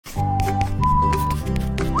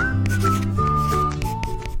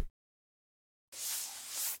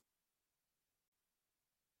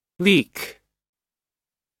leak,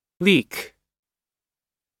 leak,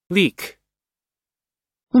 leak,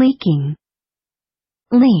 leaking,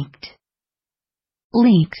 leaked,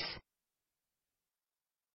 leaks.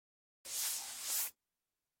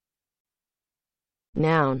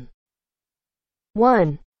 Noun.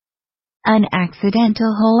 1. An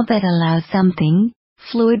accidental hole that allows something,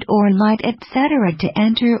 fluid or light etc. to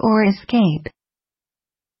enter or escape.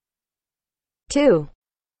 2.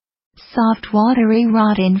 Soft watery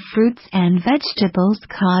rot in fruits and vegetables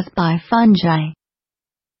caused by fungi.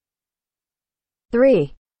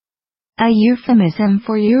 3. A euphemism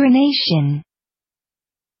for urination.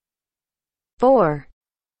 4.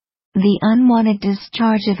 The unwanted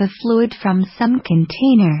discharge of a fluid from some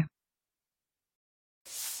container.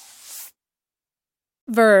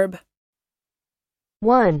 verb,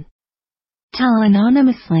 1. Tell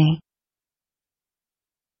anonymously.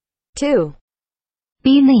 2.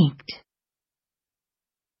 Be leaked.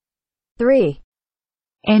 3.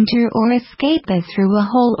 Enter or escape as through a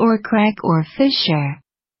hole or crack or fissure.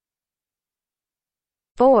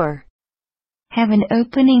 4. Have an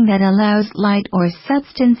opening that allows light or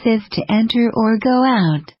substances to enter or go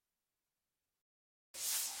out.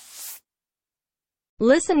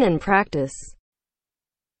 Listen and practice.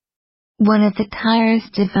 One of the tires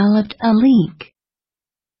developed a leak.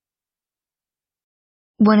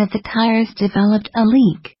 One of the tires developed a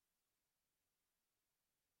leak.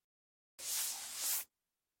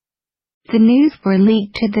 The news were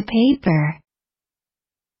leaked to the paper.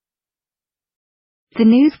 The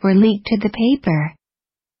news were leaked to the paper.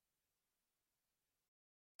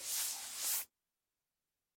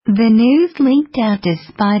 The news leaked out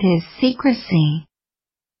despite his secrecy.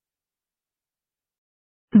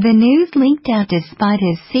 The news leaked out despite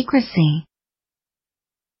his secrecy.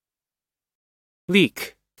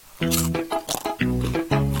 leak.